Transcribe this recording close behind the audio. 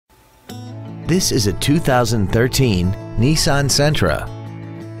This is a 2013 Nissan Sentra.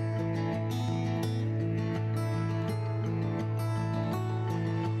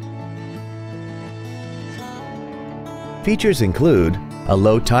 Features include a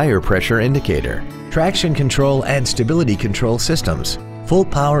low tire pressure indicator, traction control and stability control systems, full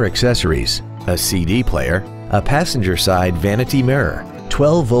power accessories, a CD player, a passenger side vanity mirror,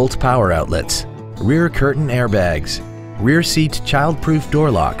 12-volt power outlets, rear curtain airbags, rear seat child-proof door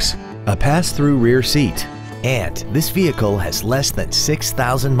locks, a pass-through rear seat, and this vehicle has less than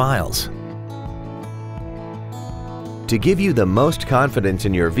 6,000 miles. To give you the most confidence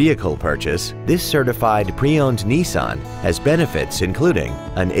in your vehicle purchase, this certified pre-owned Nissan has benefits including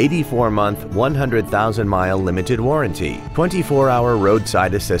an 84-month, 100,000-mile limited warranty, 24-hour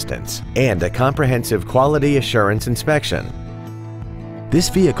roadside assistance, and a comprehensive quality assurance inspection. This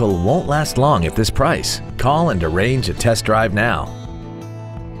vehicle won't last long at this price. Call and arrange a test drive now.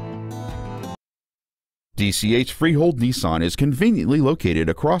 DCH Freehold Nissan is conveniently located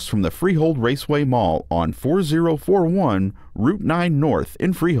across from the Freehold Raceway Mall on 4041 Route 9 North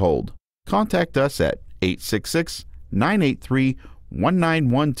in Freehold. Contact us at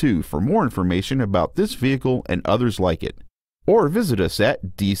 866-983-1912 for more information about this vehicle and others like it. Or visit us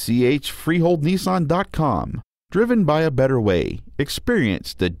at dchfreeholdnissan.com. Driven by a better way.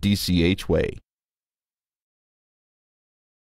 Experience the DCH way.